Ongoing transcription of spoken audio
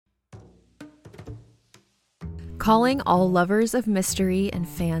Calling all lovers of mystery and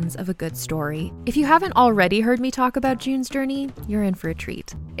fans of a good story. If you haven't already heard me talk about June's Journey, you're in for a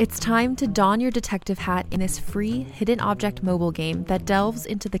treat. It's time to don your detective hat in this free hidden object mobile game that delves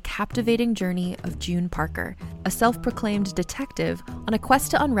into the captivating journey of June Parker, a self-proclaimed detective on a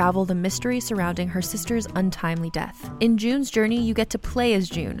quest to unravel the mystery surrounding her sister's untimely death. In June's Journey, you get to play as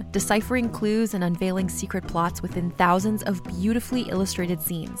June, deciphering clues and unveiling secret plots within thousands of beautifully illustrated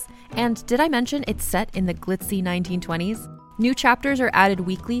scenes. And did I mention it's set in the glitzy 1920s? New chapters are added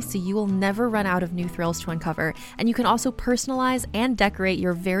weekly, so you will never run out of new thrills to uncover, and you can also personalize and decorate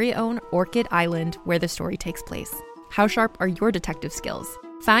your very own Orchid Island where the story takes place. How sharp are your detective skills?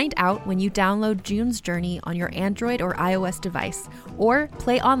 Find out when you download June's Journey on your Android or iOS device, or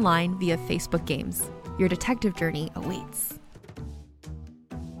play online via Facebook Games. Your detective journey awaits.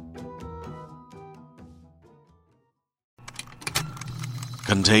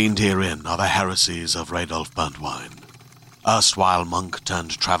 Contained herein are the heresies of Radolf Burntwine, erstwhile monk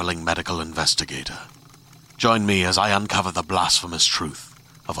turned traveling medical investigator. Join me as I uncover the blasphemous truth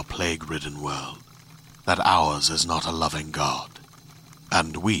of a plague-ridden world, that ours is not a loving God,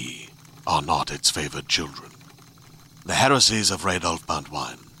 and we are not its favored children. The heresies of Radolf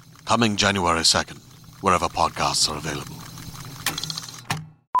Burntwine, coming January 2nd, wherever podcasts are available.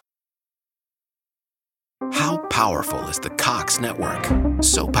 How powerful is the Cox network?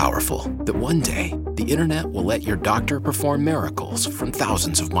 So powerful that one day, the internet will let your doctor perform miracles from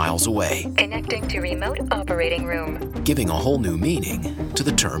thousands of miles away. Connecting to remote operating room. Giving a whole new meaning to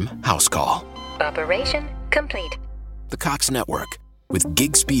the term house call. Operation complete. The Cox network. With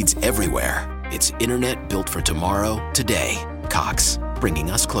gig speeds everywhere. It's internet built for tomorrow, today. Cox, bringing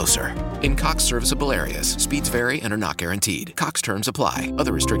us closer. In Cox serviceable areas, speeds vary and are not guaranteed. Cox terms apply.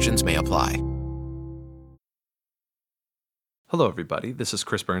 Other restrictions may apply. Hello, everybody. This is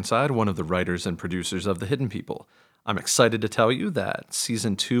Chris Burnside, one of the writers and producers of The Hidden People. I'm excited to tell you that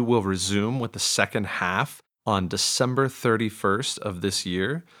Season 2 will resume with the second half on December 31st of this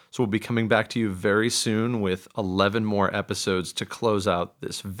year. So we'll be coming back to you very soon with 11 more episodes to close out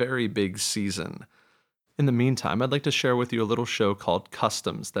this very big season. In the meantime, I'd like to share with you a little show called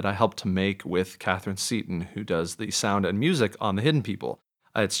Customs that I helped to make with Catherine Seaton, who does the sound and music on The Hidden People.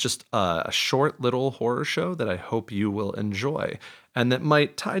 It's just a short little horror show that I hope you will enjoy, and that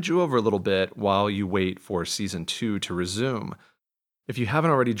might tide you over a little bit while you wait for Season 2 to resume. If you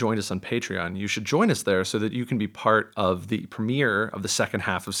haven't already joined us on Patreon, you should join us there so that you can be part of the premiere of the second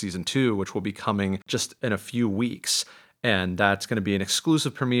half of Season 2, which will be coming just in a few weeks. And that's going to be an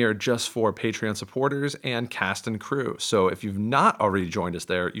exclusive premiere just for Patreon supporters and cast and crew. So if you've not already joined us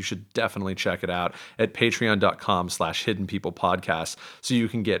there, you should definitely check it out at patreon.com/hiddenpeoplepodcast so you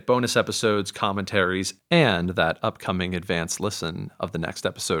can get bonus episodes, commentaries, and that upcoming advanced listen of the next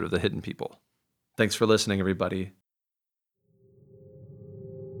episode of The Hidden People. Thanks for listening, everybody.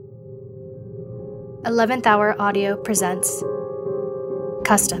 11th Hour Audio presents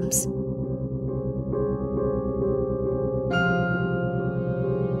Customs.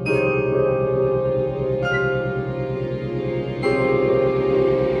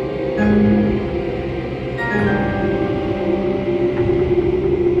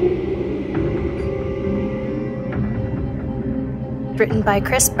 Written by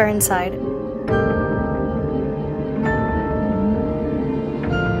Chris Burnside.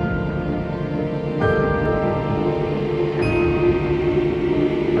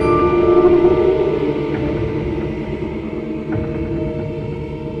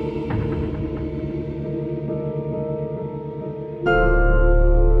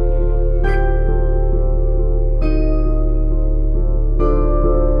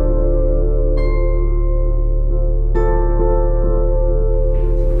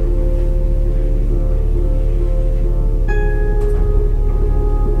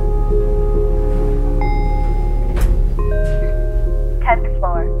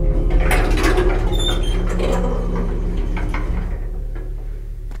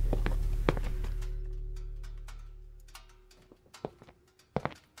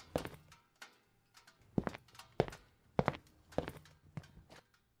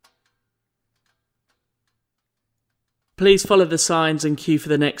 Please follow the signs and queue for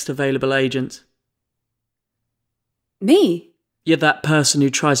the next available agent. Me? You're that person who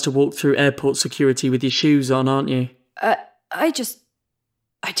tries to walk through airport security with your shoes on, aren't you? I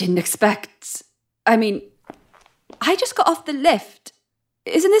didn't expect... I just got off the lift.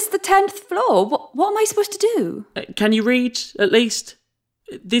 Isn't this the 10th floor? What am I supposed to do? Can you read, at least?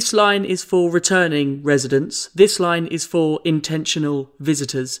 This line is for returning residents. This line is for intentional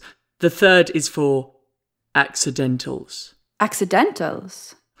visitors. The third is for accidentals.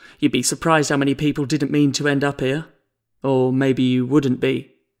 Accidentals? You'd be surprised how many people didn't mean to end up here. Or maybe you wouldn't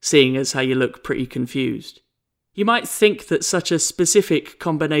be, seeing as how you look pretty confused. You might think that such a specific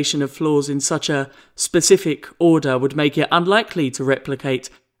combination of flaws in such a specific order would make it unlikely to replicate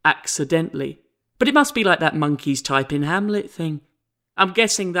accidentally. But it must be like that monkeys type in Hamlet thing. I'm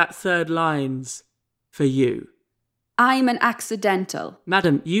guessing that third line's for you. I'm an accidental.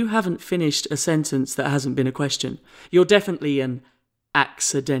 Madam, you haven't finished a sentence that hasn't been a question. You're definitely an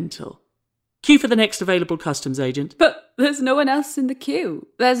accidental. Queue for the next available customs agent. But there's no one else in the queue.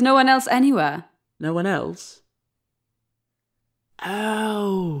 There's no one else anywhere. No one else?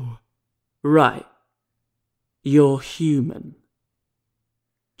 Oh. Right. You're human.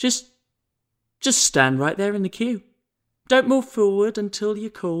 Just stand right there in the queue. Don't move forward until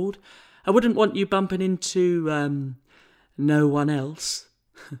you're called. I wouldn't want you bumping into, no one else.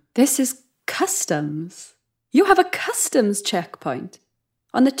 This is customs. You have a customs checkpoint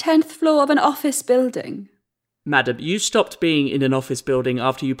on the 10th floor of an office building. Madam, you stopped being in an office building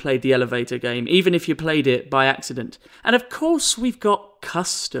after you played the elevator game, even if you played it by accident. And of course we've got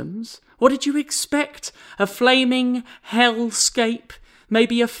customs. What did you expect? A flaming hellscape?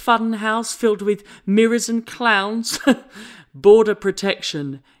 Maybe a fun house filled with mirrors and clowns? Border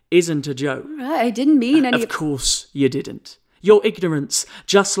protection isn't a joke. Right, I didn't mean any... Of course you didn't. Your ignorance,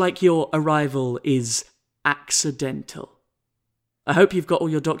 just like your arrival, is accidental. I hope you've got all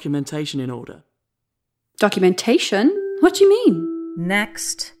your documentation in order. Documentation? What do you mean?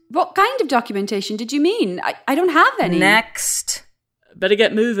 Next. What kind of documentation did you mean? I don't have any. Next. Better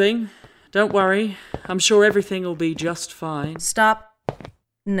get moving. Don't worry. I'm sure everything will be just fine. Stop.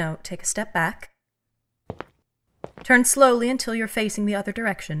 No, take a step back. Turn slowly until you're facing the other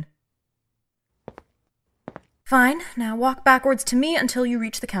direction. Fine. Now walk backwards to me until you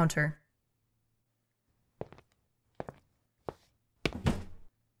reach the counter.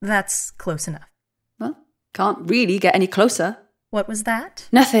 That's close enough. Well, can't really get any closer. What was that?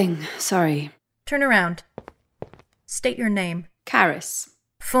 Nothing. Sorry. Turn around. State your name. Caris.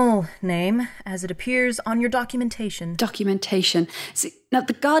 Full name, as it appears on your documentation. Documentation. See, now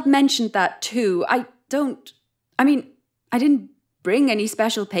the guard mentioned that too. I didn't bring any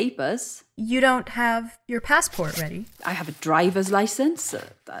special papers. You don't have your passport ready? I have a driver's license,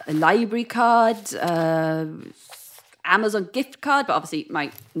 a library card, Amazon gift card, but obviously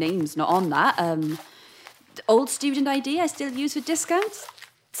my name's not on that. Old student ID I still use for discounts.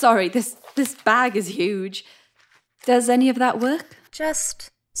 Sorry, this bag is huge. Does any of that work?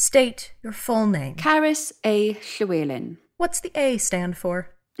 Just state your full name. Caris A. Llywelyn. What's the A stand for?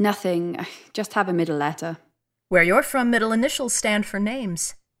 Nothing. I just have a middle letter. Where you're from, middle initials stand for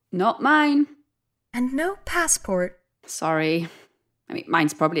names. Not mine. And no passport. Sorry.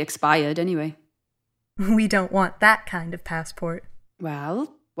 Mine's probably expired anyway. We don't want that kind of passport.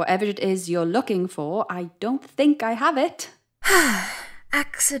 Well, whatever it is you're looking for, I don't think I have it.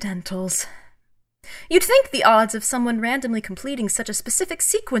 Accidentals. You'd think the odds of someone randomly completing such a specific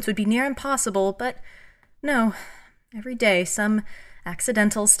sequence would be near impossible, but no. Every day, some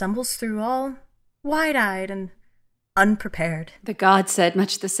accidental stumbles through all wide-eyed and unprepared. The guard said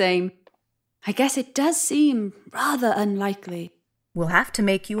much the same. I guess it does seem rather unlikely. We'll have to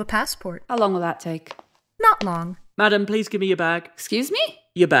make you a passport. How long will that take? Not long. Madam, please give me your bag. Excuse me?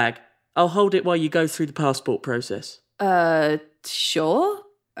 Your bag. I'll hold it while you go through the passport process. Sure,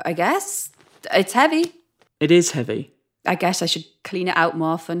 I guess. It's heavy. It is heavy. I guess I should clean it out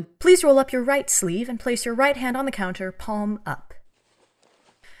more often. Please roll up your right sleeve and place your right hand on the counter, palm up.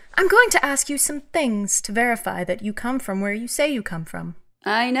 I'm going to ask you some things to verify that you come from where you say you come from.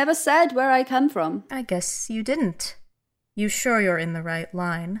 I never said where I come from. I guess you didn't. You sure you're in the right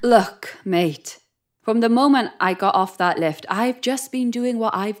line? Look, mate. From the moment I got off that lift, I've just been doing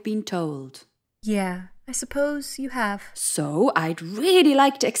what I've been told. Yeah, I suppose you have. So I'd really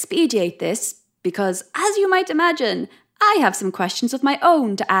like to expedite this because, as you might imagine, I have some questions of my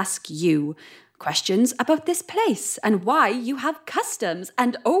own to ask you. Questions about this place and why you have customs.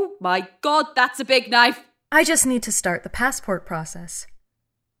 And oh my God, that's a big knife. I just need to start the passport process.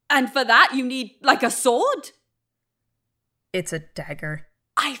 And for that, you need, like, a sword? It's a dagger.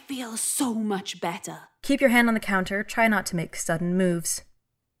 I feel so much better. Keep your hand on the counter. Try not to make sudden moves.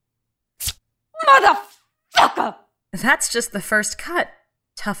 Motherfucker! That's just the first cut.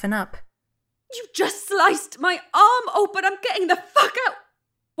 Toughen up. You just sliced my arm open. I'm getting the fuck out.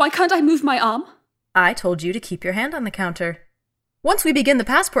 Why can't I move my arm? I told you to keep your hand on the counter. Once we begin the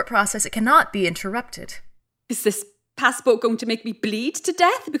passport process, it cannot be interrupted. Is this passport going to make me bleed to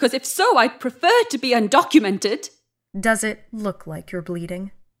death? Because if so, I'd prefer to be undocumented. Does it look like you're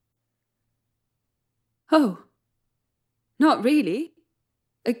bleeding? Oh. Not really.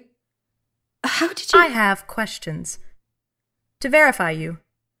 How did you... I have questions. To verify you.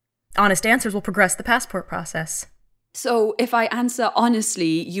 Honest answers will progress the passport process. So if I answer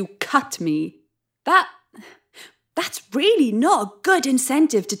honestly, you cut me. That's really not a good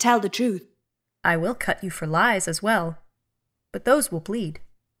incentive to tell the truth. I will cut you for lies as well, but those will bleed.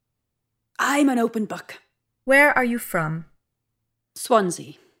 I'm an open book. Where are you from?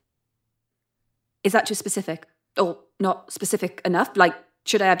 Swansea. Is that too specific? Or not specific enough? Like,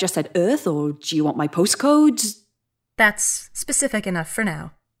 should I have just said Earth, or do you want my postcode? That's specific enough for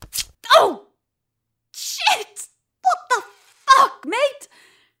now. Oh! Shit! What the fuck, mate?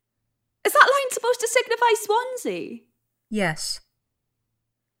 Is that line supposed to signify Swansea? Yes.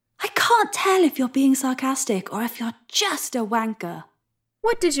 I can't tell if you're being sarcastic or if you're just a wanker.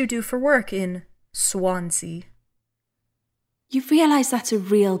 What did you do for work in Swansea? You realise that's a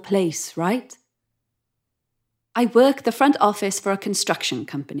real place, right? I work the front office for a construction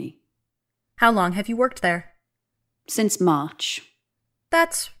company. How long have you worked there? Since March.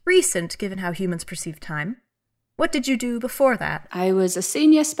 That's recent, given how humans perceive time. What did you do before that? I was a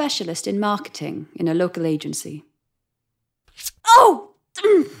senior specialist in marketing in a local agency. Oh!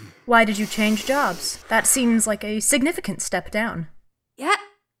 Why did you change jobs? That seems like a significant step down. Yeah,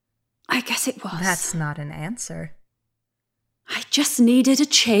 I guess it was. That's not an answer. I just needed a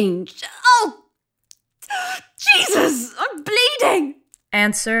change. Oh! Jesus! I'm bleeding!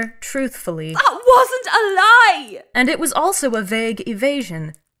 Answer truthfully. That wasn't a lie! And it was also a vague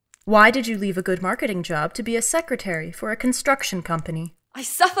evasion. Why did you leave a good marketing job to be a secretary for a construction company? I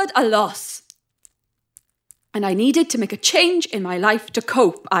suffered a loss. And I needed to make a change in my life to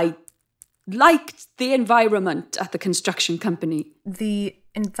cope. I liked the environment at the construction company. The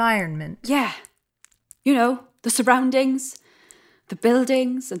environment? Yeah. You know, the surroundings, the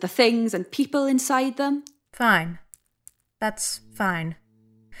buildings and the things and people inside them. Fine. That's fine.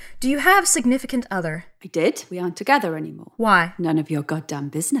 Do you have significant other? I did. We aren't together anymore. Why? None of your goddamn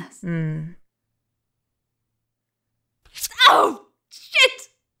business. Oh! Shit!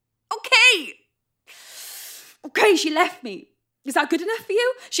 Okay, she left me. Is that good enough for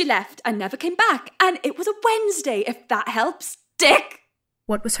you? She left and never came back. And it was a Wednesday, if that helps. Dick!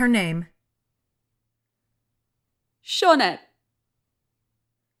 What was her name? Shaunette.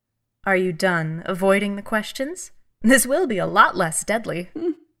 Are you done avoiding the questions? This will be a lot less deadly.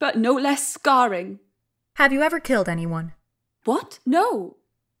 But no less scarring. Have you ever killed anyone? What? No.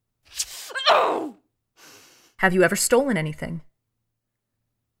 Oh! Have you ever stolen anything?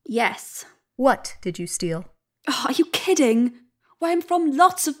 Yes. What did you steal? Oh, are you kidding? Why, I'm from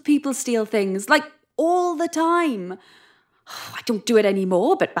lots of people steal things, like all the time. Oh, I don't do it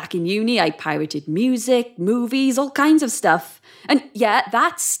anymore, but back in uni I pirated music, movies, all kinds of stuff. And yeah,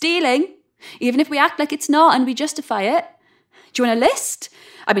 that's stealing. Even if we act like it's not and we justify it. Do you want a list?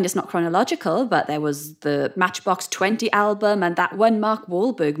 I mean, it's not chronological, but there was the Matchbox 20 album and that one Mark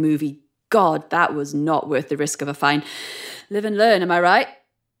Wahlberg movie. God, that was not worth the risk of a fine. Live and learn, am I right?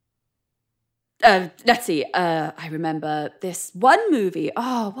 Let's see. I remember this one movie.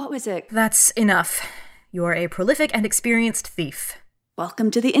 Oh, what was it? That's enough. You're a prolific and experienced thief. Welcome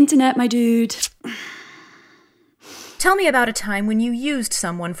to the internet, my dude. Tell me about a time when you used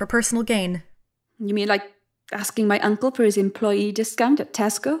someone for personal gain. You mean like asking my uncle for his employee discount at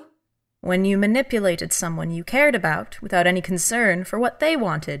Tesco? When you manipulated someone you cared about without any concern for what they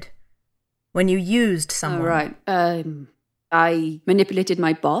wanted. When you used someone. Oh, right. I manipulated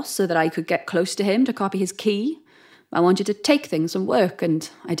my boss so that I could get close to him to copy his key. I wanted to take things from work and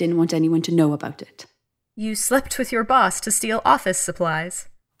I didn't want anyone to know about it. You slept with your boss to steal office supplies.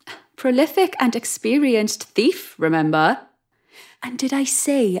 Prolific and experienced thief, remember? And did I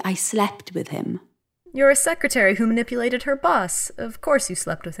say I slept with him? You're a secretary who manipulated her boss. Of course you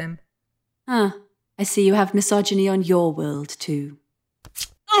slept with him. I see you have misogyny on your world too.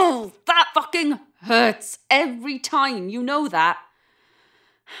 Oh, that fucking hurts every time, you know that.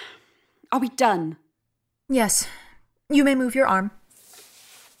 Are we done? Yes. You may move your arm.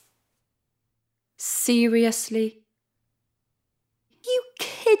 Seriously? You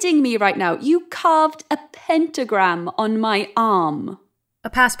kidding me right now? You carved a pentagram on my arm. A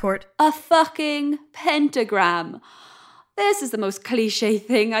passport. A fucking pentagram. This is the most cliche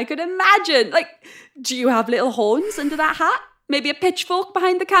thing I could imagine. Like, do you have little horns under that hat? Maybe a pitchfork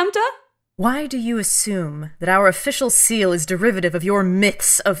behind the counter? Why do you assume that our official seal is derivative of your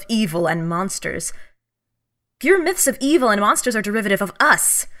myths of evil and monsters? Your myths of evil and monsters are derivative of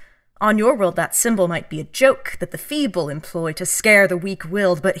us. On your world, that symbol might be a joke that the feeble employ to scare the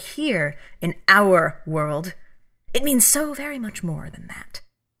weak-willed, but here, in our world, it means so very much more than that.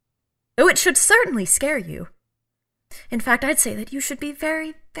 Oh, it should certainly scare you. In fact, I'd say that you should be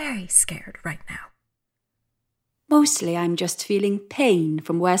very, very scared right now. Mostly I'm just feeling pain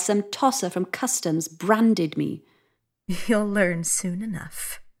from where some tosser from customs branded me. You'll learn soon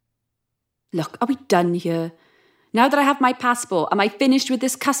enough. Look, are we done here? Now that I have my passport, am I finished with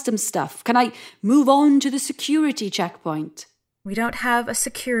this customs stuff? Can I move on to the security checkpoint? We don't have a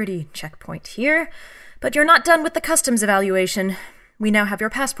security checkpoint here, but you're not done with the customs evaluation. We now have your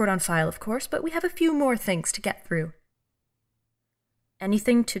passport on file, of course, but we have a few more things to get through.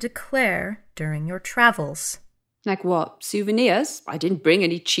 Anything to declare during your travels? Like what? Souvenirs? I didn't bring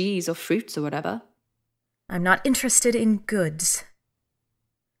any cheese or fruits or whatever. I'm not interested in goods.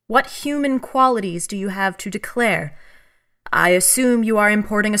 What human qualities do you have to declare? I assume you are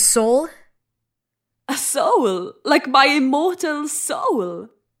importing a soul? A soul? Like my immortal soul?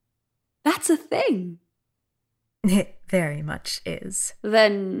 That's a thing. It very much is.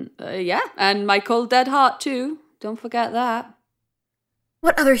 Then, yeah, and my cold dead heart too. Don't forget that.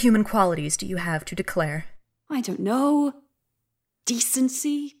 What other human qualities do you have to declare? I don't know.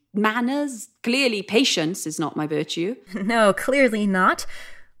 Decency, manners. Clearly patience is not my virtue. No, clearly not.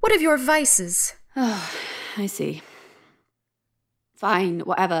 What of your vices? Oh, I see. Fine,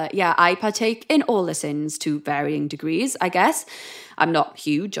 whatever. Yeah, I partake in all the sins to varying degrees, I guess. I'm not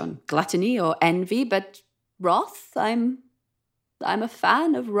huge on gluttony or envy, but wrath, I'm a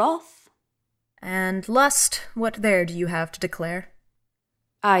fan of wrath. And lust, what there do you have to declare?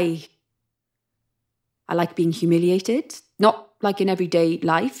 I like being humiliated. Not like in everyday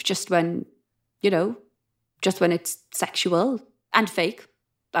life, just when it's sexual and fake.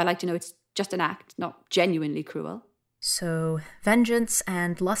 I like to know it's just an act, not genuinely cruel. So, vengeance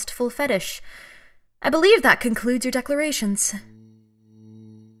and lustful fetish. I believe that concludes your declarations.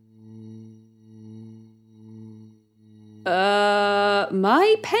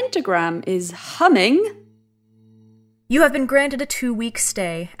 My pentagram is humming. You have been granted a 2-week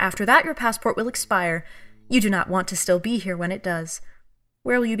stay. After that, your passport will expire. You do not want to still be here when it does.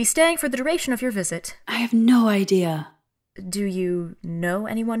 Where will you be staying for the duration of your visit? I have no idea. Do you know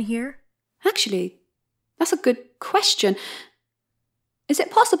anyone here? Actually, that's a good question. Is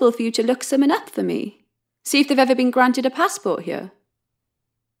it possible for you to look someone up for me? See if they've ever been granted a passport here?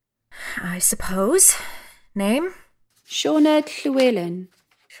 I suppose. Name? Sinead Llewellyn.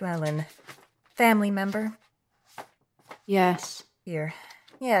 Llewellyn. Family member? Yes. Here.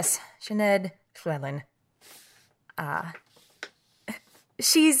 Yes, Sinead Llewellyn.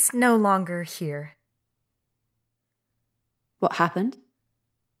 She's no longer here. What happened?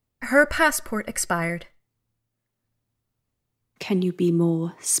 Her passport expired. Can you be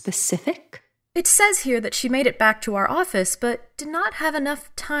more specific? It says here that she made it back to our office, but did not have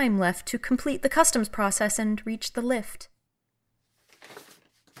enough time left to complete the customs process and reach the lift.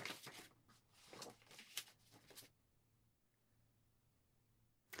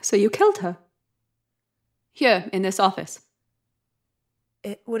 So you killed her? Here, in this office?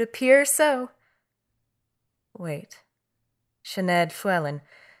 It would appear so. Wait. Sinead Llewellyn.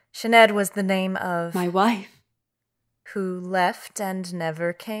 Sinead was the name of... My wife. Who left and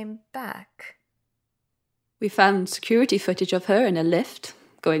never came back. We found security footage of her in a lift,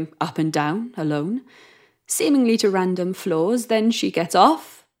 going up and down, alone, seemingly to random floors. Then she gets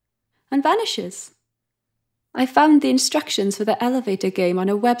off and vanishes. I found the instructions for the elevator game on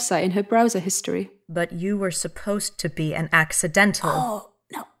a website in her browser history. But you were supposed to be an accidental. Oh,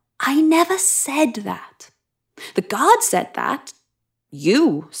 no, I never said that. The guard said that.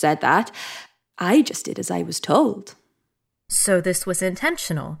 You said that. I just did as I was told. So this was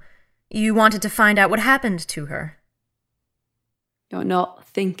intentional. You wanted to find out what happened to her. You're not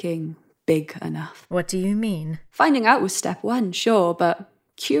thinking big enough. What do you mean? Finding out was step one, sure, but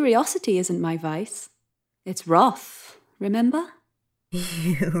curiosity isn't my vice. It's wrath, remember?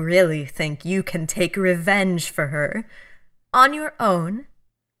 You really think you can take revenge for her? On your own?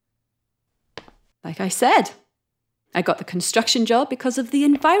 Like I said, I got the construction job because of the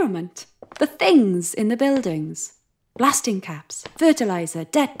environment. The things in the buildings. Blasting caps, fertilizer,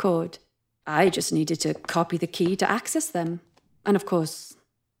 det cord. I just needed to copy the key to access them. And of course,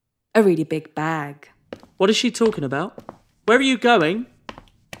 a really big bag. What is she talking about? Where are you going?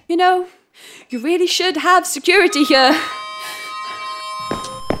 You know, you really should have security here.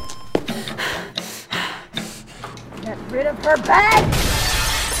 Get rid of her bag!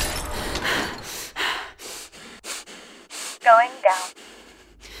 Going down.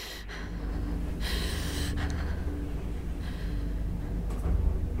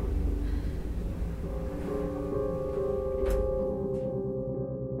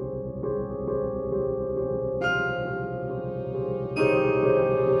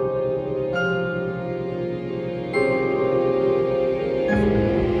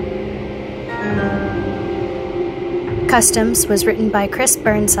 Customs was written by Chris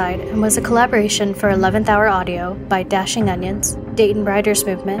Burnside and was a collaboration for 11th Hour Audio by Dashing Onions, Dayton Riders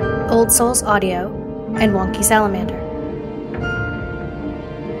Movement, Old Souls Audio, and Wonky Salamander.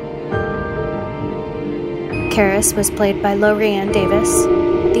 Karis was played by Lorianne Davis,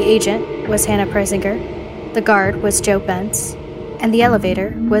 the agent was Hannah Preisinger, the guard was Joe Bentz, and the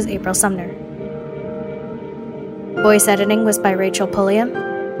elevator was April Sumner. Voice editing was by Rachel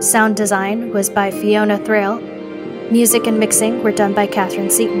Pulliam, sound design was by Fiona Thrale, music and mixing were done by Catherine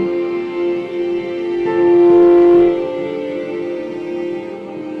Seaton.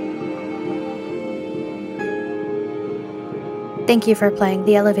 Thank you for playing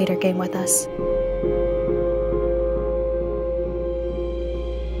the elevator game with us.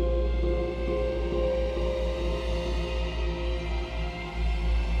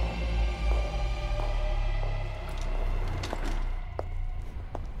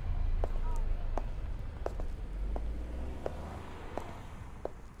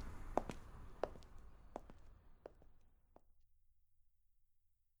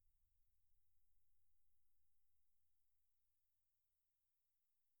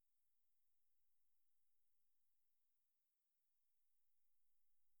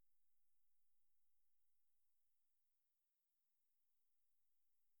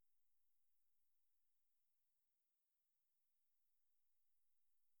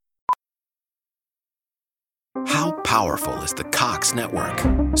 How powerful is the Cox network?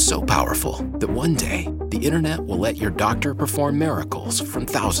 So powerful that one day, the internet will let your doctor perform miracles from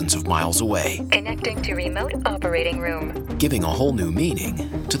thousands of miles away. Connecting to remote operating room. Giving a whole new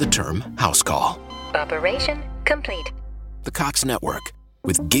meaning to the term house call. Operation complete. The Cox network.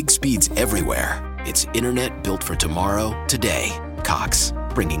 With gig speeds everywhere, it's internet built for tomorrow, today. Cox,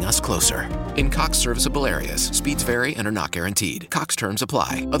 bringing us closer. In Cox serviceable areas, speeds vary and are not guaranteed. Cox terms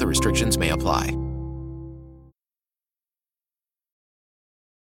apply. Other restrictions may apply.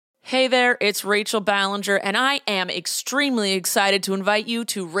 Hey there, it's Rachel Ballinger, and I am extremely excited to invite you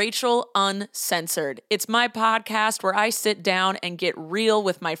to Rachel Uncensored. It's my podcast where I sit down and get real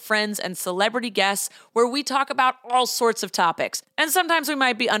with my friends and celebrity guests, where we talk about all sorts of topics. And sometimes we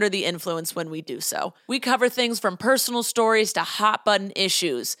might be under the influence when we do so. We cover things from personal stories to hot button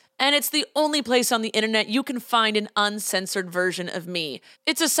issues. And it's the only place on the internet you can find an uncensored version of me.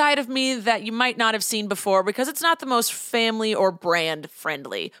 It's a side of me that you might not have seen before because it's not the most family or brand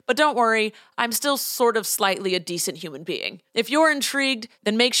friendly. But don't worry, I'm still sort of slightly a decent human being. If you're intrigued,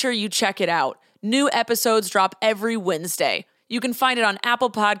 then make sure you check it out. New episodes drop every Wednesday. You can find it on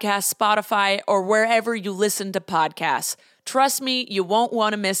Apple Podcasts, Spotify, or wherever you listen to podcasts. Trust me, you won't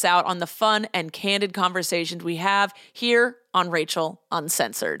want to miss out on the fun and candid conversations we have here on Rachel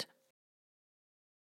Uncensored.